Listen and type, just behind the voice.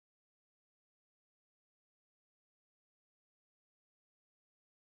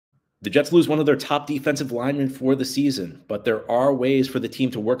The Jets lose one of their top defensive linemen for the season, but there are ways for the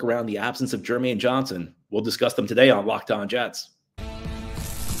team to work around the absence of Jermaine Johnson. We'll discuss them today on Locked On Jets.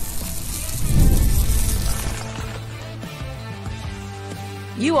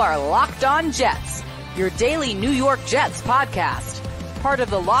 You are Locked On Jets, your daily New York Jets podcast. Part of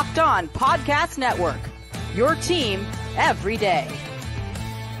the Locked On Podcast Network, your team every day.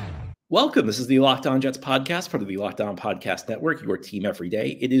 Welcome. This is the Locked On Jets podcast, part of the Locked On Podcast Network, your team every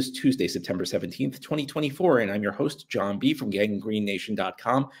day. It is Tuesday, September 17th, 2024, and I'm your host, John B. from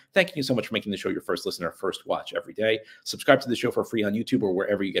GangandGreenNation.com. Thank you so much for making the show your first listen or first watch every day. Subscribe to the show for free on YouTube or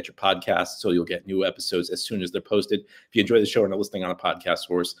wherever you get your podcasts so you'll get new episodes as soon as they're posted. If you enjoy the show and are listening on a podcast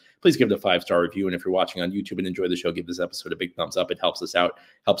source, please give it a 5-star review. And if you're watching on YouTube and enjoy the show, give this episode a big thumbs up. It helps us out,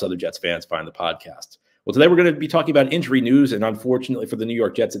 helps other Jets fans find the podcast. Well, today we're going to be talking about injury news, and unfortunately for the New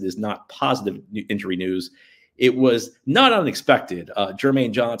York Jets, it is not positive injury news. It was not unexpected.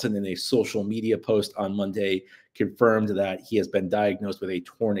 Jermaine Johnson, in a social media post on Monday, confirmed that he has been diagnosed with a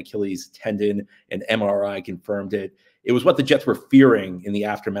torn Achilles tendon. An MRI confirmed it. It was what the Jets were fearing in the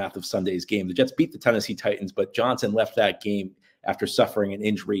aftermath of Sunday's game. The Jets beat the Tennessee Titans, but Johnson left that game after suffering an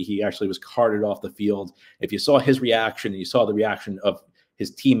injury. He actually was carted off the field. If you saw his reaction and you saw the reaction of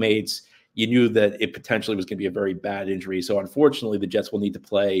his teammates, you knew that it potentially was going to be a very bad injury. So unfortunately, the Jets will need to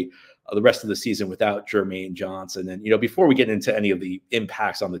play the rest of the season without Jermaine Johnson. And, before we get into any of the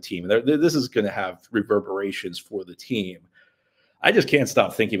impacts on the team, this is going to have reverberations for the team. I just can't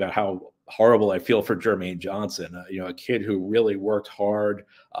stop thinking about how horrible I feel for Jermaine Johnson, a kid who really worked hard,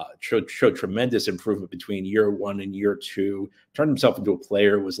 showed tremendous improvement between year one and year two, turned himself into a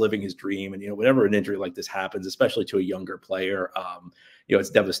player, was living his dream. And, whenever an injury like this happens, especially to a younger player, it's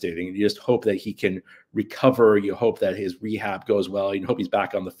devastating. And you just hope that he can recover. You hope that his rehab goes well. You hope he's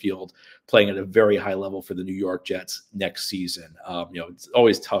back on the field playing at a very high level for the New York Jets next season. It's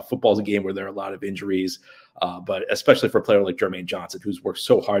always tough. Football's a game where there are a lot of injuries, but especially for a player like Jermaine Johnson, who's worked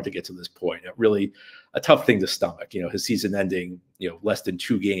so hard to get to this point. Really a tough thing to stomach. His season ending, less than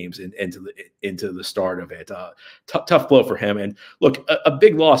 2 games into the start of it. Tough blow for him. And look, a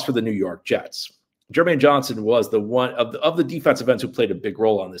big loss for the New York Jets. Jermaine Johnson was the one of the defensive ends who played a big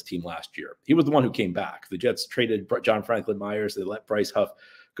role on this team last year. He was the one who came back. The Jets traded John Franklin Myers. They let Bryce Huff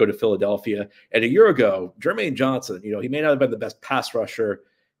go to Philadelphia. And a year ago, Jermaine Johnson, he may not have been the best pass rusher.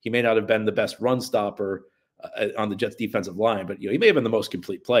 He may not have been the best run stopper on the Jets defensive line, but he may have been the most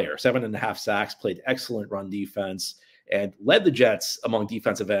complete player. 7.5 sacks, played excellent run defense, and led the Jets among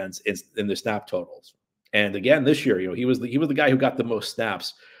defensive ends in their snap totals. And again, this year, he was the guy who got the most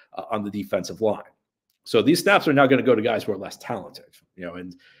snaps on the defensive line. So these snaps are now going to go to guys who are less talented,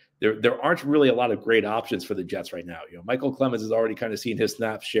 and there aren't really a lot of great options for the Jets right now. Michael Clemens has already kind of seen his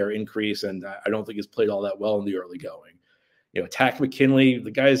snap share increase, and I don't think he's played all that well in the early going. Takk McKinley,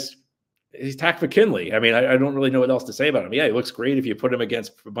 he's Takk McKinley. I mean, I don't really know what else to say about him. Yeah, he looks great if you put him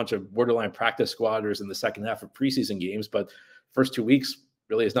against a bunch of borderline practice squatters in the second half of preseason games, but first 2 weeks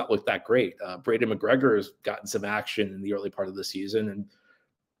really has not looked that great. Braden McGregor has gotten some action in the early part of the season, and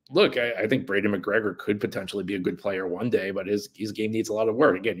look, I think Braden McGregor could potentially be a good player one day, but his game needs a lot of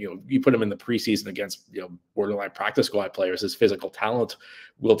work. Again, you put him in the preseason against borderline practice squad players, his physical talent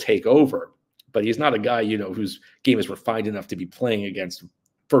will take over. But he's not a guy whose game is refined enough to be playing against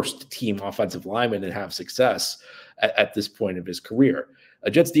first-team offensive linemen and have success at this point of his career.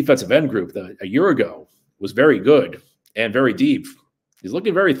 A Jets defensive end group that a year ago was very good and very deep. He's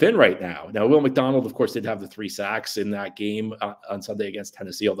looking very thin right now. Now, Will McDonald, of course, did have the 3 sacks in that game on Sunday against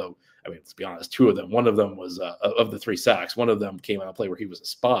Tennessee, although, let's be honest, 2 of them. One of them was of the 3 sacks. One of them came on a play where he was a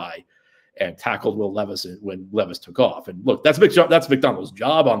spy and tackled Will Levis when Levis took off. And look, that's McDonald's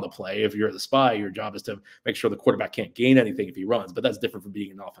job on the play. If you're the spy, your job is to make sure the quarterback can't gain anything if he runs, but that's different from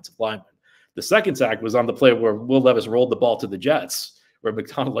being an offensive lineman. The second sack was on the play where Will Levis rolled the ball to the Jets, where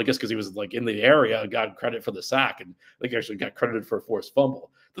McDonald, I guess because he was in the area, got credit for the sack, and I think actually got credited for a forced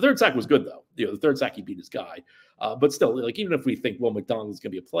fumble. The third sack was good, though. The third sack, he beat his guy. But still, even if we think Will McDonald is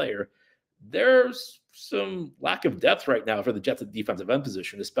going to be a player, there's some lack of depth right now for the Jets at the defensive end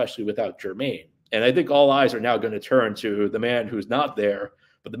position, especially without Jermaine. And I think all eyes are now going to turn to the man who's not there,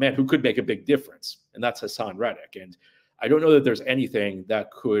 but the man who could make a big difference, and that's Haason Reddick. And I don't know that there's anything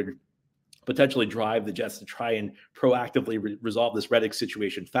that could potentially drive the Jets to try and proactively resolve this Reddick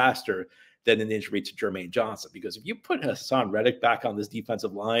situation faster than an injury to Jermaine Johnson. Because if you put Haason Reddick back on this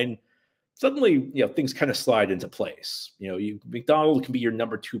defensive line, suddenly, things kind of slide into place. McDonald can be your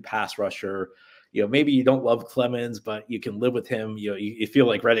number 2 pass rusher. Maybe you don't love Clemens, but you can live with him. You feel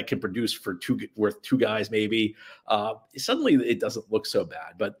like Reddick can produce worth 2 guys, maybe. Suddenly it doesn't look so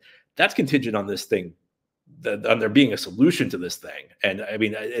bad, but that's contingent on this thing on there being a solution to this thing. And I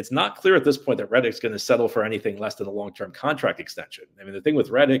mean, it's not clear at this point that Reddick's going to settle for anything less than a long-term contract extension. I mean, the thing with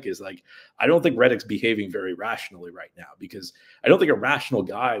Reddick is, like, I don't think Reddick's behaving very rationally right now, because I don't think a rational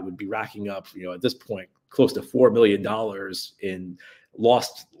guy would be racking up, at this point, close to $4 million in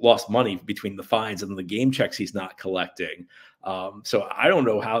lost money between the fines and the game checks he's not collecting. So I don't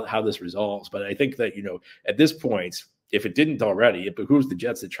know how this resolves, but I think that, at this point, if it didn't already, it behooves the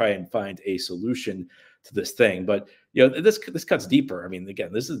Jets to try and find a solution to this thing. But this cuts deeper. I mean,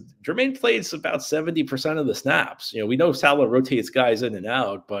 again, Jermaine plays about 70% of the snaps. We know Salah rotates guys in and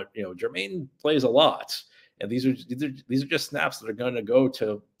out, but Jermaine plays a lot, and these are just snaps that are going to go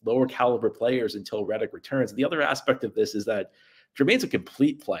to lower caliber players until Reddick returns. And the other aspect of this is that Jermaine's a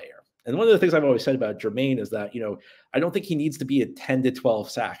complete player. And one of the things I've always said about Jermaine is that, I don't think he needs to be a 10 to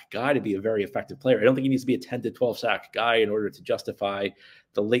 12 sack guy to be a very effective player. I don't think he needs to be a 10 to 12 sack guy in order to justify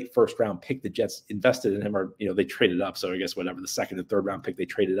the late first round pick the Jets invested in him, or, they traded up. So I guess whatever, the second and third round pick they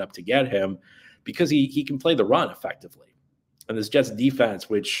traded up to get him, because he can play the run effectively. And this Jets defense,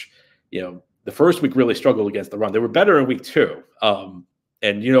 which, the first week really struggled against the run. They were better in week 2. And,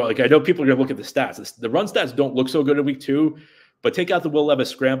 I know people are going to look at the stats. The run stats don't look so good in week 2. But take out the Will Levis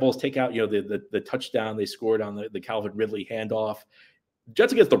scrambles, take out, the touchdown they scored on the Calvin Ridley handoff.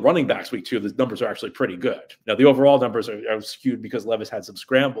 Jets against the running backs week 2, the numbers are actually pretty good. Now, the overall numbers are skewed because Levis had some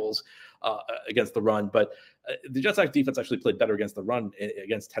scrambles against the run, but the Jets defense actually played better against the run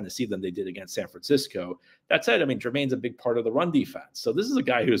against Tennessee than they did against San Francisco. That said, I mean, Jermaine's a big part of the run defense. So this is a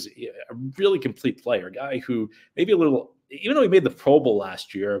guy who's a really complete player, a guy who maybe a little, even though he made the Pro Bowl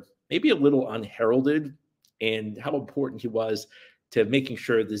last year, maybe a little unheralded, and how important he was to making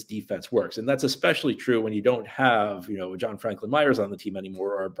sure this defense works. And that's especially true when you don't have, John Franklin Myers on the team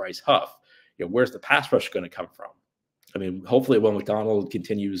anymore, or Bryce Huff. Where's the pass rush going to come from? I mean, hopefully Will McDonald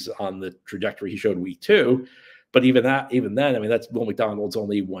continues on the trajectory he showed week 2. But even then, I mean, that's Will McDonald's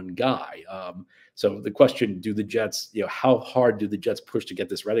only one guy. So the question, do the Jets, how hard do the Jets push to get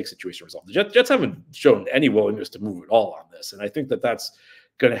this Reddick situation resolved? The Jets haven't shown any willingness to move at all on this. And I think that that's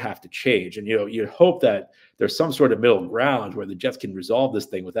going to have to change. And, you'd hope that there's some sort of middle ground where the Jets can resolve this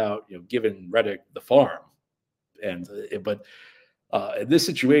thing without, giving Reddick the farm. But in this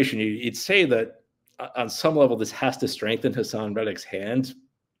situation, you'd say that on some level, this has to strengthen Hassan Reddick's hand,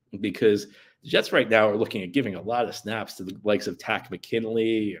 because the Jets right now are looking at giving a lot of snaps to the likes of Tack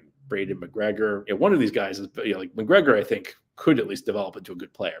McKinley and Braden McGregor. One of these guys is, like McGregor, I think could at least develop into a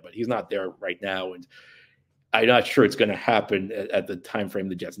good player, but he's not there right now. And I'm not sure it's going to happen at the time frame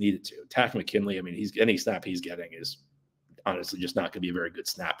the Jets need it to. Tack McKinley, I mean, any snap he's getting is honestly just not going to be a very good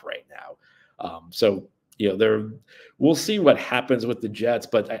snap right now. So, we'll see what happens with the Jets,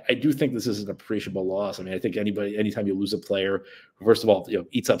 but I do think this is an appreciable loss. I mean, I think anytime you lose a player who, first of all,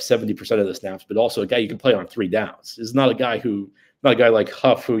 eats up 70% of the snaps, but also a guy you can play on 3 downs. This is not a guy like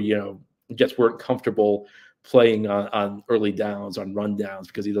Huff, who, Jets weren't comfortable playing on early downs, on run downs,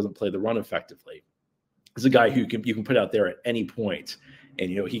 because he doesn't play the run effectively. Is a guy who you can put out there at any point,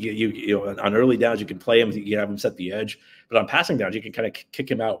 and on early downs you can play him, you can have him set the edge, but on passing downs you can kind of kick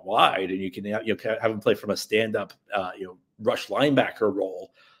him out wide, and you can have him play from a stand-up rush linebacker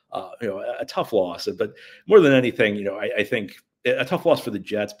role. A tough loss, but more than anything, I think a tough loss for the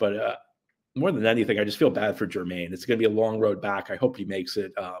Jets, but more than anything, I just feel bad for Jermaine. It's going to be a long road back. I hope he makes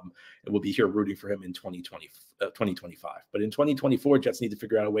it, and we'll be here rooting for him in 2025. But in 2024, Jets need to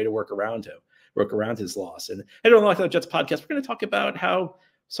figure out a way to work around his loss. And I don't like that Jets podcast. We're going to talk about how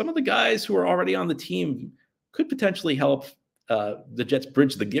some of the guys who are already on the team could potentially help the Jets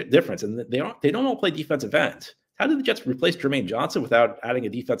bridge the difference. And they don't all play defensive end. How did the Jets replace Jermaine Johnson without adding a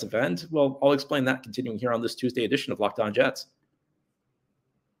defensive end? Well, I'll explain that continuing here on this Tuesday edition of Locked On Jets.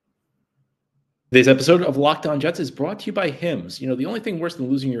 Today's episode of Locked On Jets is brought to you by Hims. The only thing worse than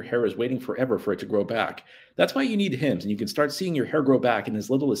losing your hair is waiting forever for it to grow back. That's why you need Hims, and you can start seeing your hair grow back in as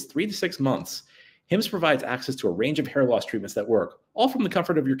little as 3 to 6 months. Hims provides access to a range of hair loss treatments that work, all from the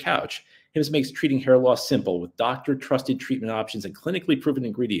comfort of your couch. Hims makes treating hair loss simple with doctor-trusted treatment options and clinically proven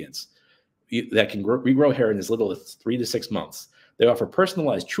ingredients that can regrow hair in as little as 3 to 6 months. They offer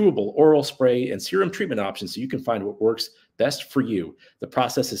personalized chewable oral spray and serum treatment options so you can find what works best for you. The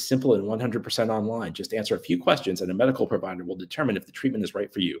process is simple and 100% online. Just answer a few questions and a medical provider will determine if the treatment is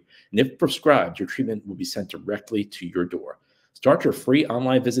right for you. And if prescribed, your treatment will be sent directly to your door. Start your free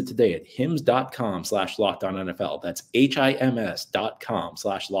online visit today at hims.com/LockedOnNFL. That's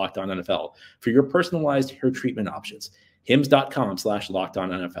HIMS.com/LockedOnNFL for your personalized hair treatment options.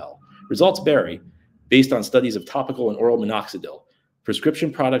 hims.com/LockedOnNFL. Results vary based on studies of topical and oral minoxidil.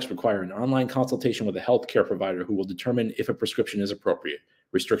 Prescription products require an online consultation with a healthcare provider who will determine if a prescription is appropriate.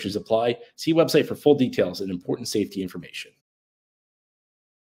 Restrictions apply. See website for full details and important safety information.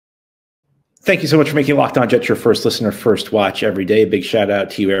 Thank you so much for making Locked On Jets your first listener, first watch every day. Big shout out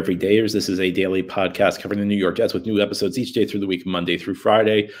to you, everydayers. This is a daily podcast covering the New York Jets with new episodes each day through the week, Monday through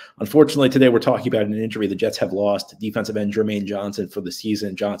Friday. Unfortunately, today we're talking about an injury. The Jets have lost defensive end Jermaine Johnson for the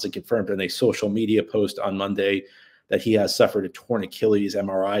season. Johnson confirmed in a social media post on Monday that he has suffered a torn Achilles.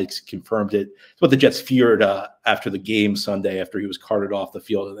 MRI confirmed it. It's what the Jets feared after the game Sunday, after he was carted off the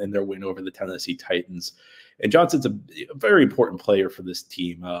field in their win over the Tennessee Titans. And Johnson's a very important player for this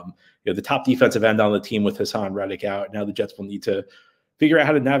team. The top defensive end on the team with Hassan Reddick out. Now the Jets will need to figure out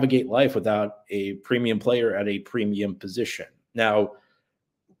how to navigate life without a premium player at a premium position. Now,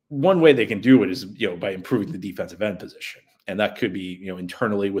 one way they can do it is, by improving the defensive end position. And that could be,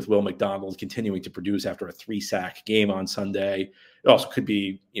 internally with Will McDonald continuing to produce after a 3-sack game on Sunday. It also could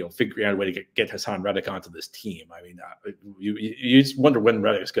be, figuring out a way to get Hassan Reddick onto this team. I mean, you just wonder when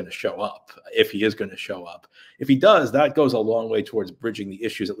Reddick is going to show up, if he is going to show up. If he does, that goes a long way towards bridging the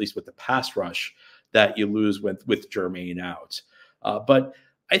issues, at least with the pass rush that you lose with Jermaine out. But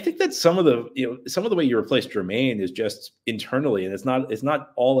I think that some of the way you replace Jermaine is just internally, and it's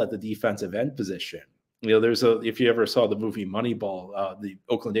not all at the defensive end position. If you ever saw the movie Moneyball, the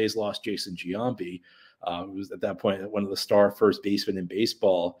Oakland A's lost Jason Giambi, who was at that point one of the star first basemen in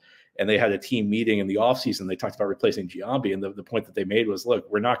baseball. And they had a team meeting in the offseason. They talked about replacing Giambi. And the point that they made was, look,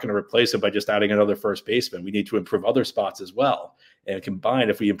 we're not going to replace him by just adding another first baseman. We need to improve other spots as well. And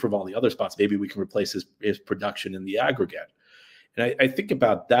combined, if we improve all the other spots, maybe we can replace his production in the aggregate. And I think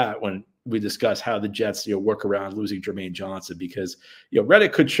about that when we discuss how the Jets, work around losing Jermaine Johnson, because,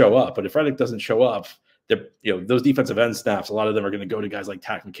 Reddick could show up, but if Reddick doesn't show up, those defensive end snaps, a lot of them are going to go to guys like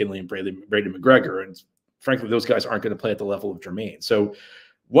Tack McKinley and Brady McGregor. And frankly, those guys aren't going to play at the level of Jermaine. So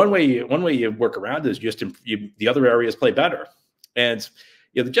one way you work around is just the other areas play better. And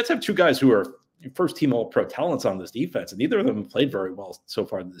the Jets have two guys who are first team All-Pro talents on this defense, and neither of them have played very well so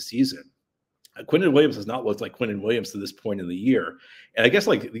far this season. Quinnen Williams has not looked like Quinnen Williams to this point in the year. And I guess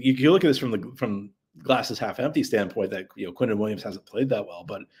you look at this from glasses half empty standpoint, that Quinnen Williams hasn't played that well,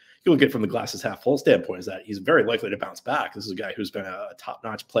 but you look at it from the glasses half full standpoint, is that he's very likely to bounce back. This is a guy who's been a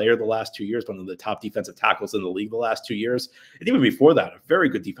top-notch player the last 2 years, one of the top defensive tackles in the league the last 2 years. And even before that, a very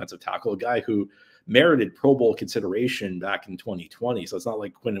good defensive tackle, a guy who merited Pro Bowl consideration back in 2020. So it's not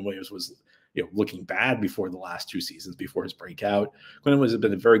like Quinnen Williams was looking bad before the last 2 seasons, before his breakout. Quinnen Williams has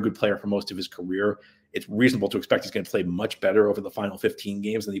been a very good player for most of his career. It's reasonable to expect he's going to play much better over the final 15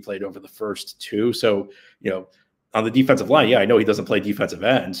 games than he played over the first 2. So, on the defensive line, I know he doesn't play defensive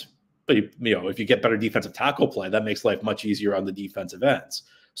ends, but if you get better defensive tackle play, that makes life much easier on the defensive ends.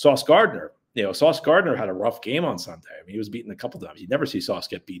 Sauce Gardner had a rough game on Sunday. I mean, he was beaten a couple times. You never see Sauce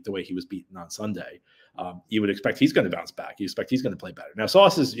get beat the way he was beaten on Sunday. You would expect he's going to bounce back. You expect he's going to play better. Now,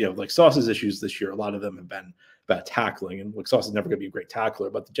 Sauce's issues this year, a lot of them have been about tackling. And Sauce is never going to be a great tackler,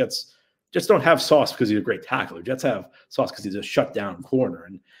 but the Jets don't have Sauce because he's a great tackler. Jets have Sauce because he's a shutdown corner.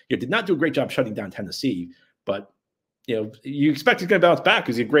 And did not do a great job shutting down Tennessee, but you expect he's going to bounce back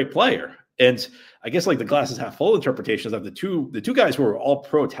because he's a great player. And I guess the glasses half full interpretations of the two guys who are all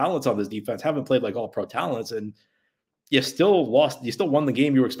pro talents on this defense haven't played like all pro talents, and you still lost. You still won the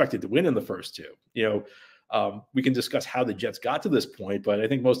game you were expected to win in the first 2. We can discuss how the Jets got to this point, but I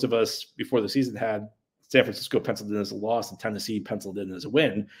think most of us before the season had San Francisco penciled in as a loss and Tennessee penciled in as a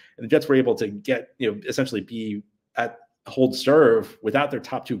win, and the Jets were able to get essentially be at hold serve without their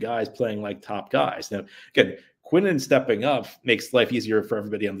top 2 guys playing like top guys. Now, again, Quinnen stepping up makes life easier for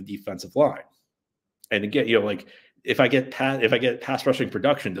everybody on the defensive line. And again, if I get pass rushing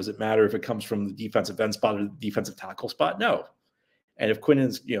production, does it matter if it comes from the defensive end spot or the defensive tackle spot? No. And if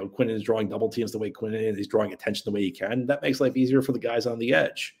Quinnen is drawing double teams the way Quinnen is, he's drawing attention the way he can, that makes life easier for the guys on the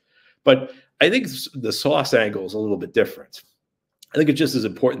edge. But I think the Sauce angle is a little bit different. I think it's just as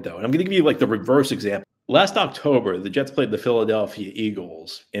important, though. And I'm going to give you the reverse example. Last October, the Jets played the Philadelphia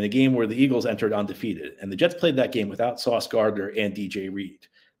Eagles in a game where the Eagles entered undefeated. And the Jets played that game without Sauce Gardner and DJ Reed.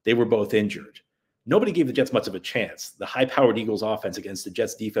 They were both injured. Nobody gave the Jets much of a chance. The high-powered Eagles offense against the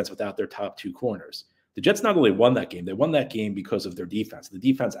Jets defense without their top 2 corners. The Jets not only won that game, they won that game because of their defense. The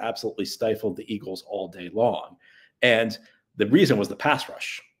defense absolutely stifled the Eagles all day long. And the reason was the pass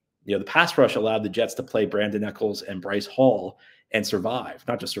rush. The pass rush allowed the Jets to play Brandon Echols and Bryce Hall and survive,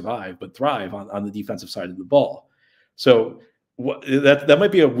 not just survive, but thrive on the defensive side of the ball. So that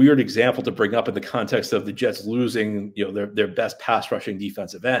might be a weird example to bring up in the context of the Jets losing, their best pass rushing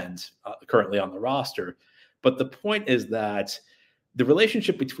defensive end currently on the roster. But the point is that the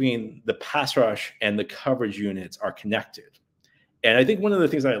relationship between the pass rush and the coverage units are connected. And I think one of the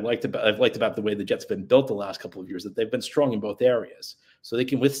things I've liked about the way the Jets have been built the last couple of years, that they've been strong in both areas. so they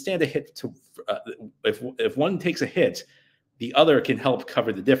can withstand a hit. If one takes a hit, the other can help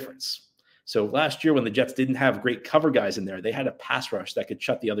cover the difference. So last year when the Jets didn't have great cover guys in there, they had a pass rush that could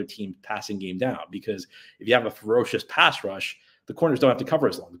shut the other team's passing game down, because if you have a ferocious pass rush, the corners don't have to cover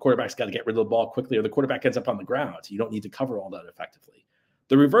as long. The quarterback's got to get rid of the ball quickly, or the quarterback ends up on the ground. You don't need to cover all that effectively.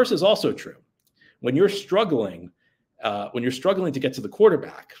 The reverse is also true. When you're struggling to get to the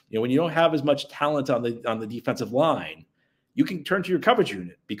quarterback, when you don't have as much talent on the defensive line, you can turn to your coverage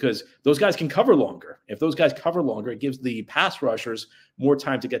unit, because those guys can cover longer. If those guys cover longer, it gives the pass rushers more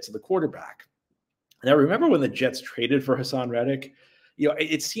time to get to the quarterback. And I remember when the Jets traded for Hassan Reddick,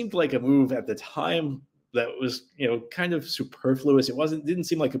 it seemed like a move at the time that was, kind of superfluous. It didn't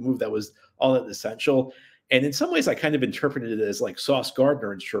seem like a move that was all that essential. And in some ways, I kind of interpreted it as like Sauce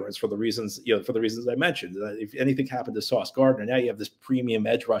Gardner insurance for the reasons I mentioned. If anything happened to Sauce Gardner, now you have this premium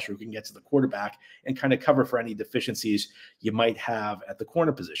edge rusher who can get to the quarterback and kind of cover for any deficiencies you might have at the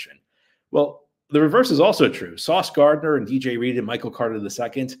corner position. Well, the reverse is also true. Sauce Gardner and DJ Reed and Michael Carter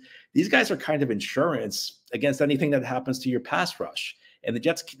II, these guys are kind of insurance against anything that happens to your pass rush. And the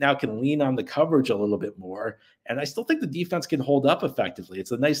Jets now can lean on the coverage a little bit more. And I still think the defense can hold up effectively. It's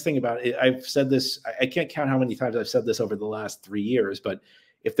the nice thing about it. I've said this, I can't count how many times I've said this over the last 3 years, but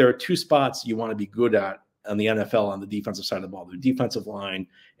if there are two spots you want to be good at on the NFL on the defensive side of the ball, the defensive line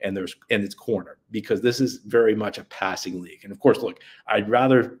and its corner, because this is very much a passing league. And of course, look, I'd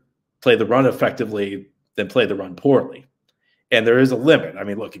rather play the run effectively than play the run poorly. And there is a limit. I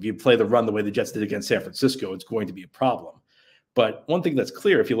mean, look, if you play the run the way the Jets did against San Francisco, it's going to be a problem. But one thing that's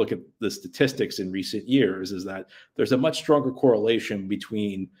clear, if you look at the statistics in recent years, is that there's a much stronger correlation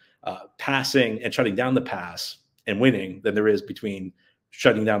between passing and shutting down the pass and winning than there is between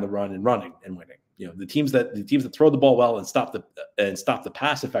shutting down the run and running and winning. The teams that throw the ball well and stop the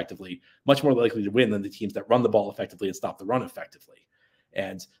pass effectively, much more likely to win than the teams that run the ball effectively and stop the run effectively.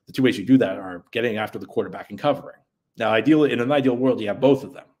 And the two ways you do that are getting after the quarterback and covering. Now, in an ideal world, you have both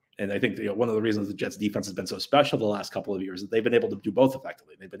of them. And I think one of the reasons the Jets defense has been so special the last couple of years is they've been able to do both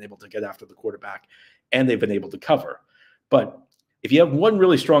effectively. They've been able to get after the quarterback and they've been able to cover. But if you have one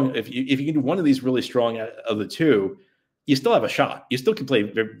really strong, if you can do one of these really strong of the two, you still have a shot. You still can play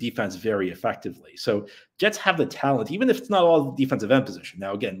defense very effectively. So Jets have the talent, even if it's not all the defensive end position.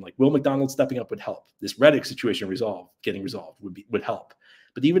 Now, again, like Will McDonald stepping up would help. This Reddick situation getting resolved would help.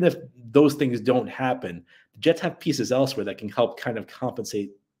 But even if those things don't happen, the Jets have pieces elsewhere that can help kind of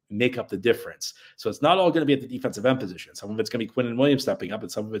compensate, make up the difference. So it's not all going to be at the defensive end position. Some of it's going to be Quinnen Williams stepping up, and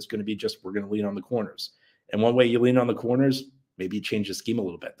some of it's going to be just we're going to lean on the corners. And one way you lean on the corners, maybe you change the scheme a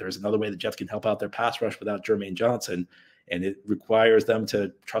little bit. There's another way the Jets can help out their pass rush without Jermaine Johnson, and it requires them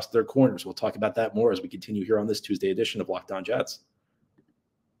to trust their corners. We'll talk about that more as we continue here on this Tuesday edition of Locked On Jets.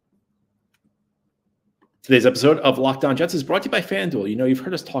 Today's episode of Locked On Jets is brought to you by FanDuel. You've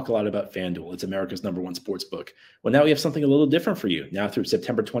heard us talk a lot about FanDuel. It's America's #1 sports book. Well, now we have something a little different for you. Now through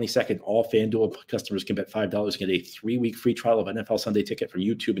September 22nd, all FanDuel customers can bet $5 and get a 3-week free trial of NFL Sunday Ticket from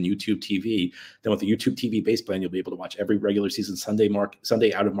YouTube and YouTube TV. Then with the YouTube TV base plan, you'll be able to watch every regular season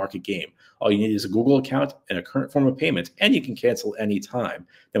Sunday out-of-market game. All you need is a Google account and a current form of payment, and you can cancel anytime.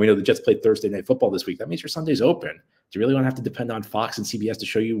 Then we know the Jets played Thursday Night Football this week. That means your Sunday's open. Do you really want to have to depend on Fox and CBS to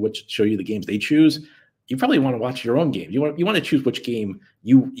show you the games they choose? You probably want to watch your own game. You want to choose which game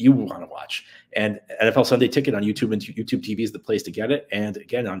you want to watch. And NFL Sunday Ticket on YouTube and YouTube TV is the place to get it. And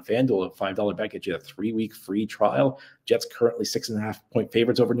again, on FanDuel, a $5 bet gets you a 3-week free trial. Jets currently 6.5-point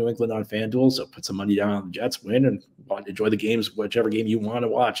favorites over New England on FanDuel. So put some money down on the Jets, win, and enjoy the games, whichever game you want to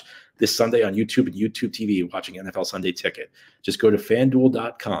watch this Sunday on YouTube and YouTube TV, watching NFL Sunday Ticket. Just go to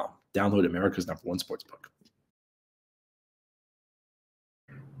FanDuel.com. Download America's #1 sportsbook.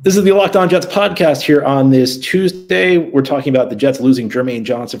 This is the Locked On Jets podcast here on this Tuesday. We're talking about the Jets losing Jermaine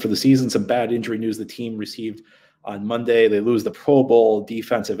Johnson for the season. Some bad injury news the team received on Monday. They lose the Pro Bowl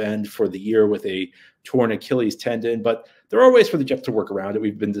defensive end for the year with a torn Achilles tendon. But there are ways for the Jets to work around it.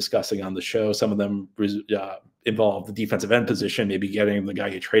 We've been discussing on the show. Some of them involve the defensive end position, maybe getting the guy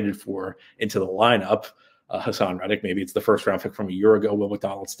you traded for into the lineup, Hassan Reddick. Maybe it's the first-round pick from a year ago, Will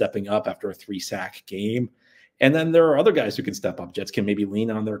McDonald stepping up after a 3-sack game. And then there are other guys who can step up. Jets can maybe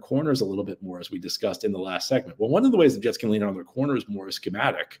lean on their corners a little bit more, as we discussed in the last segment. Well, one of the ways the Jets can lean on their corners more is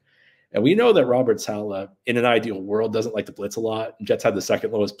schematic. And we know that Robert Saleh, in an ideal world, doesn't like to blitz a lot. Jets had the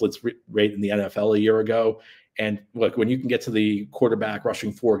second lowest blitz rate in the NFL a year ago. And look, when you can get to the quarterback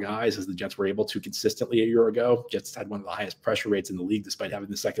rushing 4 guys, as the Jets were able to consistently a year ago, Jets had one of the highest pressure rates in the league despite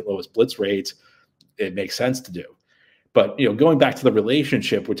having the second lowest blitz rate. It makes sense to do. But, going back to the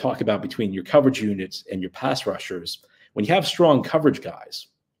relationship we're talking about between your coverage units and your pass rushers, when you have strong coverage guys,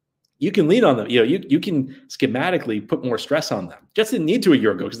 you can lean on them. You can schematically put more stress on them. Jets didn't need to a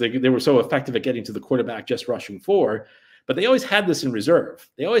year ago because they were so effective at getting to the quarterback just rushing for. But they always had this in reserve.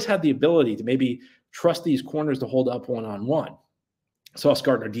 They always had the ability to maybe trust these corners to hold up one-on-one. Sauce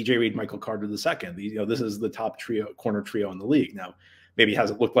Gardner, DJ Reed, Michael Carter II. This is the top corner trio in the league. Now, maybe it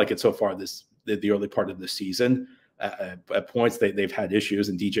hasn't looked like it so far the early part of the season. At points they've had issues,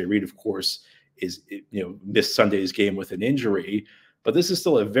 and DJ Reed, of course, is missed Sunday's game with an injury. But this is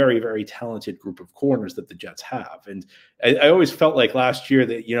still a very, very talented group of corners that the Jets have. And I always felt like last year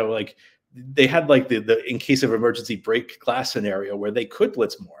that they had like the in case of emergency break glass scenario where they could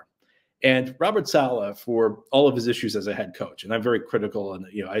blitz more. And Robert Saleh, for all of his issues as a head coach, and I'm very critical, and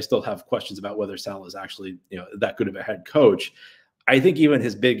I still have questions about whether Saleh is actually that good of a head coach. I think even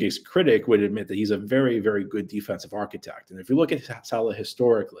his biggest critic would admit that he's a very, very good defensive architect. And if you look at Saleh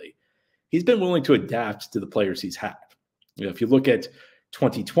historically, he's been willing to adapt to the players he's had. If you look at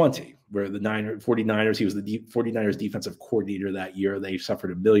 2020, where the 49ers, he was the 49ers defensive coordinator that year. They suffered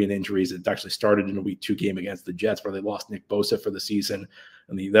 1 million injuries. It actually started in a Week 2 game against the Jets where they lost Nick Bosa for the season.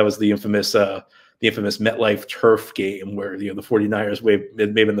 And that was the infamous MetLife turf game where the 49ers may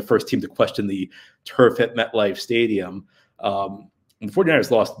have been the first team to question the turf at MetLife Stadium. The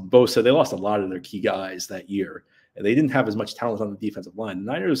 49ers lost Bosa. They lost a lot of their key guys that year. And they didn't have as much talent on the defensive line.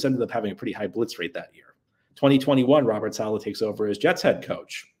 The Niners ended up having a pretty high blitz rate that year. 2021, Robert Saleh takes over as Jets head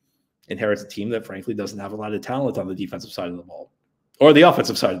coach. Inherits a team that, frankly, doesn't have a lot of talent on the defensive side of the ball or the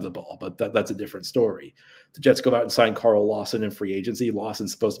offensive side of the ball, but that's a different story. The Jets go out and sign Carl Lawson in free agency.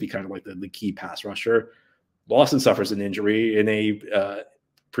 Lawson's supposed to be kind of like the key pass rusher. Lawson suffers an injury in a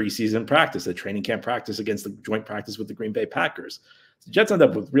preseason practice, a training camp practice against the joint practice with the Green Bay Packers. The Jets end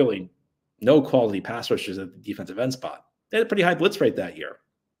up with really no quality pass rushers at the defensive end spot. They had a pretty high blitz rate that year.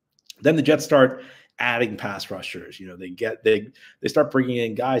 Then the Jets start adding pass rushers. They start bringing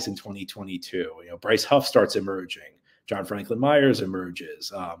in guys in 2022. Bryce Huff starts emerging. John Franklin Myers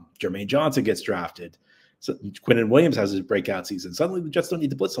emerges. Jermaine Johnson gets drafted. So Quinnen Williams has his breakout season. Suddenly the Jets don't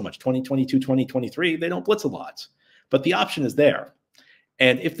need to blitz so much. 2022, 2023, they don't blitz a lot. But the option is there.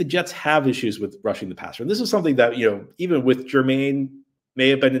 And if the Jets have issues with rushing the passer, and this is something that, even with Jermaine may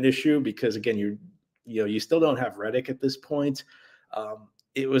have been an issue because, again, you still don't have Reddick at this point.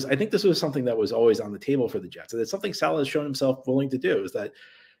 I think this was something that was always on the table for the Jets. And it's something Saleh has shown himself willing to do, is that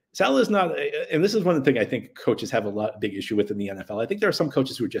Saleh is not, and this is one of the things I think coaches have a big issue with in the NFL. I think there are some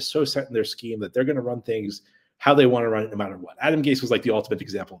coaches who are just so set in their scheme that they're going to run things how they want to run it no matter what. Adam Gase was like the ultimate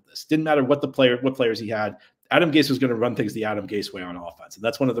example of this. Didn't matter what players he had. Adam Gase was going to run things the Adam Gase way on offense. And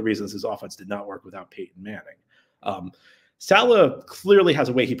that's one of the reasons his offense did not work without Peyton Manning. Saleh clearly has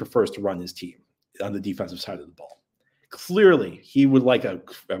a way he prefers to run his team on the defensive side of the ball. Clearly, he would like a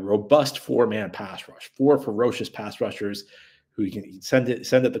robust four-man pass rush, 4 ferocious pass rushers who he can send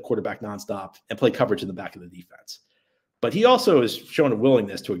at the quarterback nonstop and play coverage in the back of the defense. But he also has shown a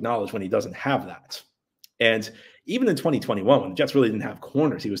willingness to acknowledge when he doesn't have that. And even in 2021, when the Jets really didn't have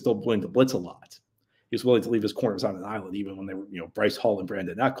corners, he was still willing to blitz a lot. He was willing to leave his corners on an island, even when they were, Bryce Hall and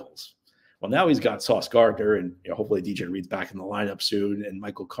Brandon Echols. Well, now he's got Sauce Gardner, and hopefully DJ Reed's back in the lineup soon, and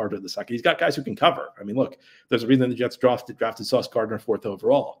Michael Carter II. He's got guys who can cover. I mean, look, there's a reason the Jets drafted Sauce Gardner 4th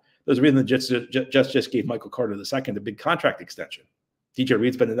overall. There's a reason the Jets just gave Michael Carter II a big contract extension. DJ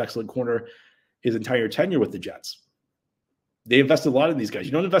Reed's been an excellent corner his entire tenure with the Jets. They invested a lot in these guys.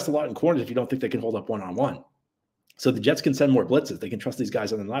 You don't invest a lot in corners if you don't think they can hold up one-on-one. So the Jets can send more blitzes. They can trust these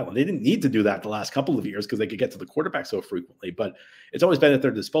guys on an island. They didn't need to do that the last couple of years because they could get to the quarterback so frequently, but it's always been at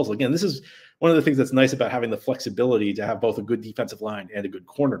their disposal. Again, this is one of the things that's nice about having the flexibility to have both a good defensive line and a good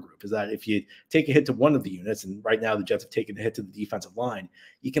corner group, is that if you take a hit to one of the units, and right now the Jets have taken a hit to the defensive line,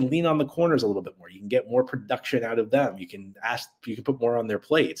 you can lean on the corners a little bit more. You can get more production out of them. You can put more on their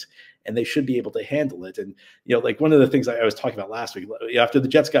plates, and they should be able to handle it. And, like one of the things I was talking about last week, after the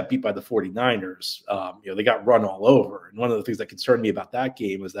Jets got beat by the 49ers, they got run all over. And one of the things that concerned me about that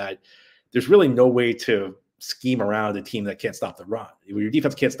game was that there's really no way to scheme around a team that can't stop the run. When your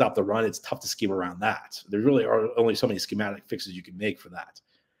defense can't stop the run, it's tough to scheme around that. There really are only so many schematic fixes you can make for that.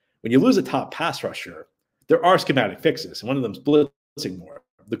 When you lose a top pass rusher, there are schematic fixes, and one of them is blitzing more.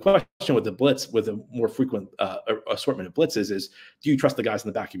 The question with the blitz, with a more frequent assortment of blitzes, is do you trust the guys in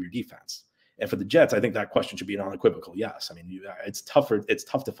the back of your defense? And for the Jets, I think that question should be an unequivocal yes. I mean, it's tough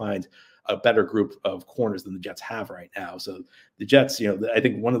to find a better group of corners than the Jets have right now. So the Jets, I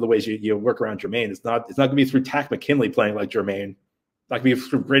think one of the ways you work around Jermaine, it's not going to be through Tack McKinley playing like Jermaine, not going to be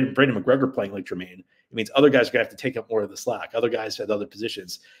through Brandon McGregor playing like Jermaine. it means other guys are going to have to take up more of the slack. Other guys at other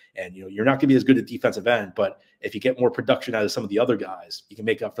positions. And, you're not going to be as good at defensive end, but if you get more production out of some of the other guys, you can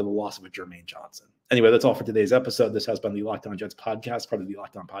make up for the loss of a Jermaine Johnson. Anyway, that's all for today's episode. This has been the Locked On Jets podcast, part of the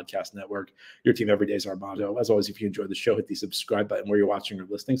Locked On Podcast Network. Your team every day is our motto. As always, if you enjoyed the show, hit the subscribe button where you're watching or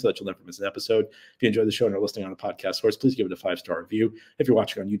listening so that you'll never miss an episode. If you enjoyed the show and are listening on a podcast source, please give it a 5-star review. If you're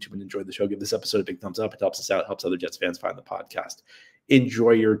watching on YouTube and enjoyed the show, give this episode a big thumbs up. It helps us out. It helps other Jets fans find the podcast.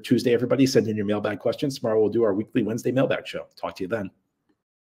 Enjoy your Tuesday, everybody. Send in your mailbag questions. Tomorrow we'll do our weekly Wednesday mailbag show. Talk to you then.